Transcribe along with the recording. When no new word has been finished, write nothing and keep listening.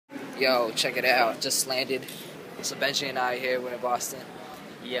Yo, check it out. Just landed. So Benji and I here. We're in Boston.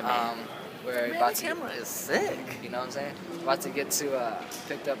 Yeah, man. We're about to. The camera is sick. You know what I'm saying? About to get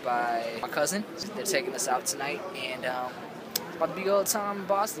picked up by my cousin. They're taking us out tonight, and about to be all the time in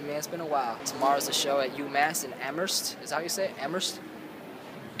Boston, man. It's been a while. Tomorrow's the show at UMass in Amherst. Is that how you say it? Amherst?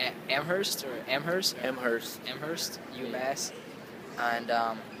 Amherst or Amherst? Amherst, UMass,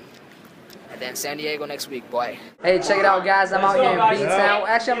 and then San Diego next week, boy. Hey, check it out, guys. I'm out here in B-Town.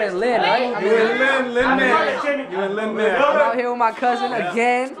 Actually, I'm in Lynn, right? I'm out here with my cousin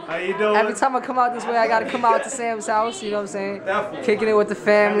again. How you doing? Every time I come out this way, I gotta come out to Sam's house. You know what I'm saying? Definitely. Kicking it with the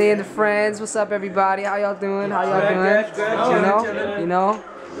family and the friends. What's up, everybody? How y'all doing? How y'all doing? You know.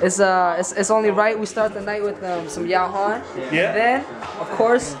 It's only right we start the night with some Yao Han. Yeah. Then, of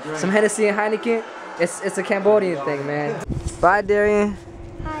course, some Hennessy and Heineken. It's a Cambodian thing, man. Bye, Darian.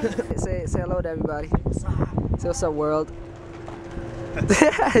 Hi. Say hello to everybody. Say what's up, world.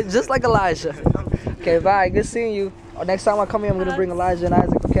 Just like Elijah. Okay, bye. Good seeing you. Next time I come here, I'm gonna bring Elijah and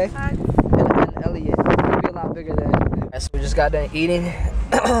Isaac, okay? Hi. And Elliot. He'll be a lot bigger than. So we just got done eating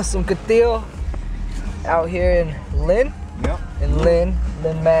some cathedral out here in Lynn. Yep. In Lynn,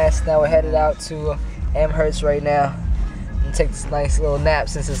 Mass. Now we're headed out to Amherst right now. And take this nice little nap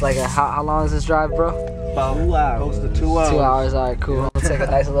since it's like how long is this drive, bro? About 2 hours. Close to 2 hours. 2 hours, alright, cool. We'll take a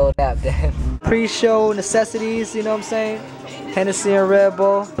nice little nap then. Pre-show necessities, you know what I'm saying? Hennessy and Red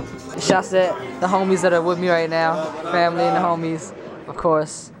Bull. Shouts at the homies that are with me right now. Family and the homies, of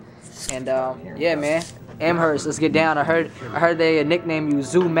course. And yeah, man. Amherst, let's get down. I heard they nickname you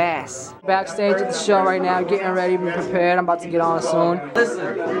ZooMass. Backstage at the show right now, getting ready, being prepared. I'm about to get on soon.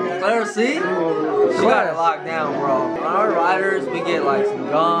 Listen, Claire, see? She got it locked down, bro. On our riders, we get like some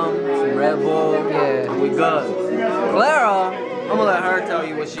gum, some Red Bull. Yeah, we good. Clara, I'm gonna let her tell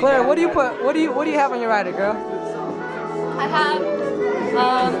you what she. Claire, what do you have on your rider, girl? I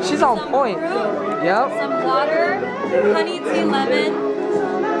have she's on some point. Fruit, Yep. some water, honey tea lemon,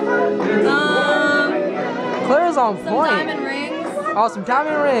 Claire's on some point. diamond rings. Oh, some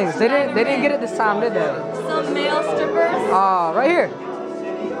diamond rings. They didn't get it this time, did they? Some male strippers. Oh, right here.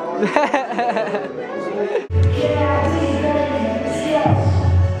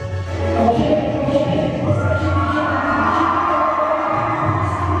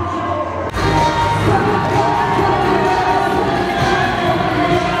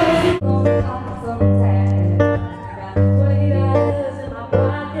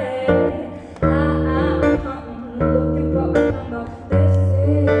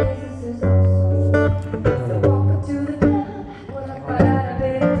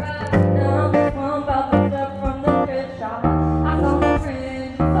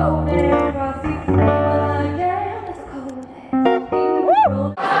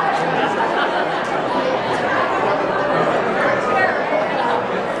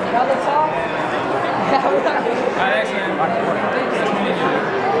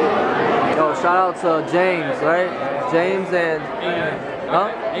 Yo, shout out to James, right? James and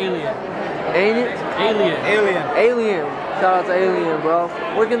Alien. Shout out to Alien, bro.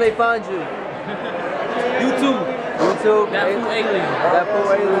 Where can they find you? YouTube. That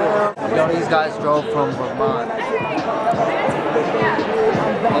fool Alien. Yo, these guys drove from Vermont.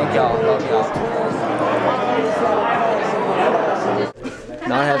 Thank y'all. Love y'all.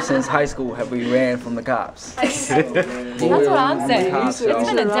 Not since high school have we ran from the cops. That's what I'm saying. It's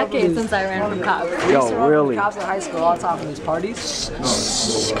been a decade since I ran from cops. Yo, really? Cops in high school all the time from these parties.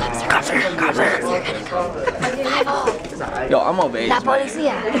 Yo, I'm of age, man.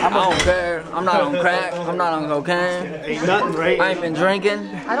 I don't care. I'm not on crack. I'm not on cocaine. Ain't nothing, right? I ain't been drinking.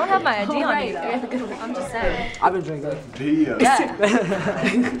 I don't have my ID on me. I'm just saying. I've been drinking. Yeah.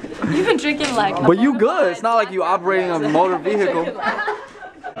 You've been drinking like. But you good. It's not like you operating a motor vehicle.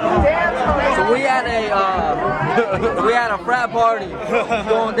 So we had a frat party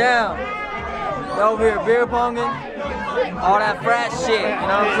going down. We're over here beer ponging, all that frat shit. You know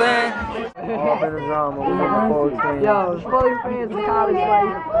what I'm saying? All been a drama. Yo, Foley fans in college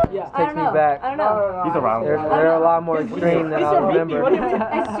life takes me back. I don't know. He's around. They're a lot more extreme than I remember.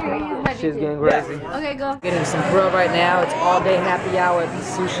 Shit's getting crazy. Okay, go. Getting some grub right now. It's all day happy hour at the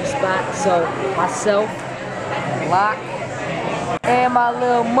sushi spot. So myself, Locke, and my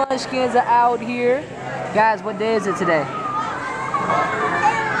little munchkins are out here. Guys, what day is it today?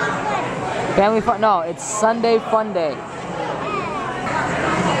 Family fun? No, it's Sunday fun day.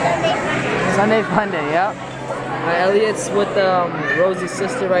 Sunday fun day, yep. Elliot's with Rosie's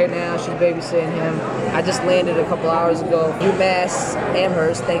sister right now. She's babysitting him. I just landed a couple hours ago. UMass,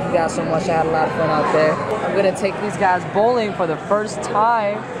 Amherst. Thank you guys so much. I had a lot of fun out there. I'm gonna take these guys bowling for the first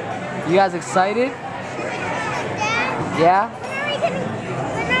time. You guys excited? Yeah?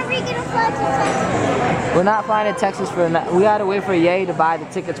 When are we gonna We're not flying to Texas for we gotta wait for Ye to buy the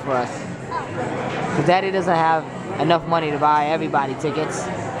tickets for us. Cause Daddy doesn't have enough money to buy everybody tickets.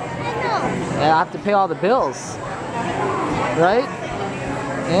 Yeah, I have to pay all the bills. Right?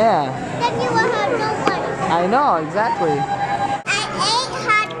 Yeah. Then you will have no money. I know, exactly. I ate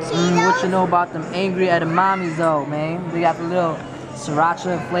hot Cheetos. What you know about them angry edamames though, man? They got the little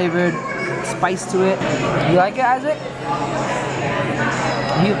sriracha flavored spice to it. You like it, Isaac?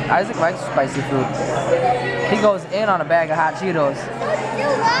 Isaac likes spicy food. He goes in on a bag of hot Cheetos.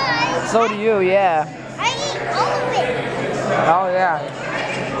 So do you, yeah. I eat all of it. Oh yeah.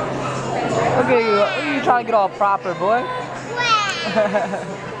 Look at you. Look at you trying to get all proper, boy. Wow.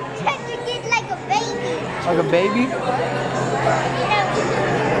 Trying to get like a baby. Like a baby?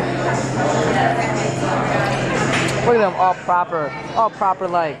 Look at them, all proper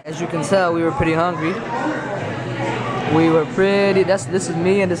like. As you can tell, we were pretty hungry. We were pretty, this is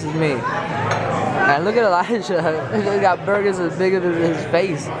me and this is me. And look at Elijah, he got burgers as big as his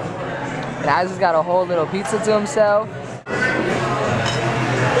face. And Isaac's got a whole little pizza to himself.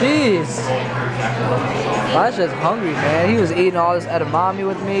 Jeez. Elijah's hungry, man. He was eating all this edamame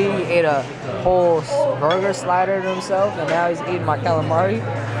with me. He ate a whole burger slider to himself, and now he's eating my calamari.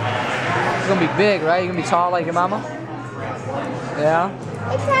 He's gonna be big, right? You're gonna be tall like your mama? Yeah?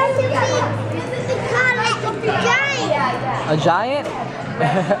 It's hard to be called like a giant. A giant?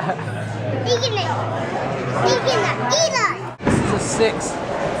 Eating it. This is a 6.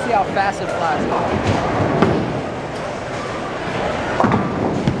 See how fast it flies.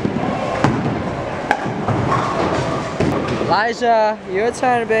 Elijah, your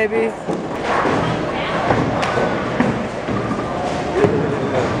turn, baby.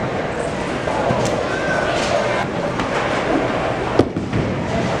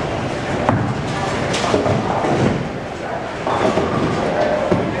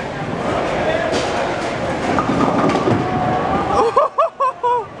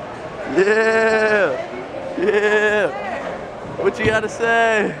 Yeah. What you gotta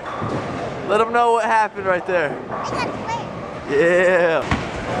say? Let them know what happened right there. Yeah.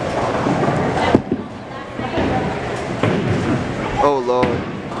 Oh Lord.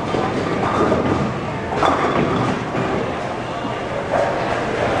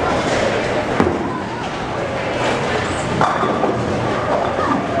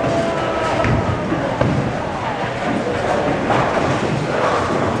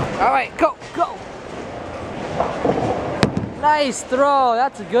 All right, go. Nice throw,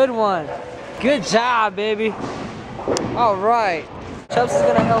 that's a good one. Good job, baby. All right, Chubbs is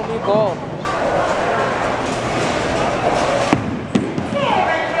gonna help me bowl.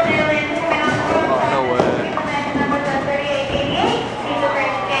 No way.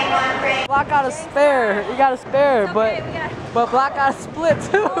 Block got a spare, you got a spare, but Block got a split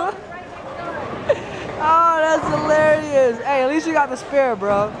too. Oh, that's hilarious. Hey, at least you got the spare,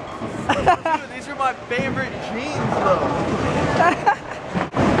 bro. Dude, these are my favorite jeans though.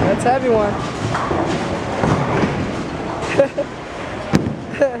 Let's have you one.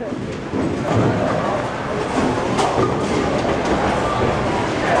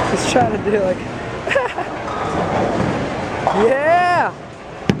 He's trying to do like yeah!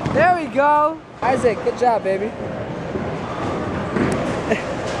 There we go! Isaac, good job, baby.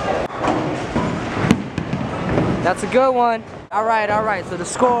 That's a good one. All right, so the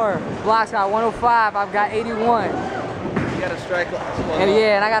score, Block's got 105, I've got 81. You gotta strike last one.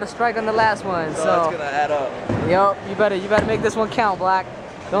 And I got a strike on the last one, So so it's gonna add up. Yup, you better make this one count, Black.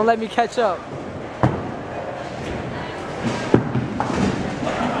 Don't let me catch up.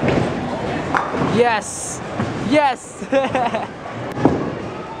 Yes! Yes!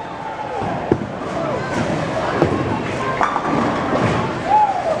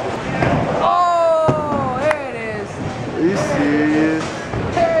 Oh, there it is. Are you serious?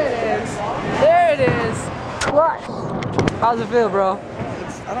 There it is. There it is. Clutch. How's it feel, bro?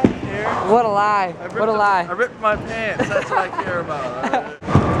 I don't care. What a lie. What a lie. I ripped my pants. That's what I care about.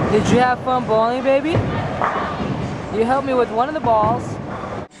 Did you have fun bowling, baby? You helped me with one of the balls.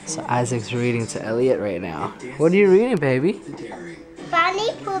 So Isaac's reading to Elliot right now. What are you reading, baby?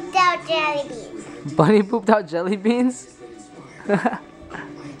 Bunny pooped out jelly beans. Bunny pooped out jelly beans? Goodbye,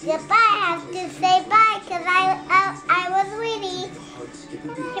 I have to say bye because I was reading.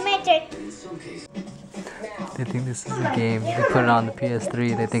 Come here, turn. They think this is a game. They put it on the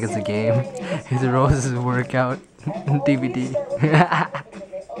PS3. They think it's a game. It's Rose's workout DVD.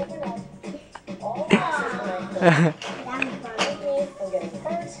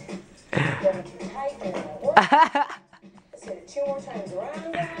 Two more times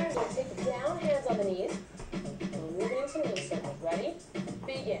around, guys. Take it down, hands on the knees. Moving into knee circles. Ready?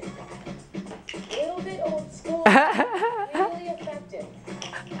 Begin.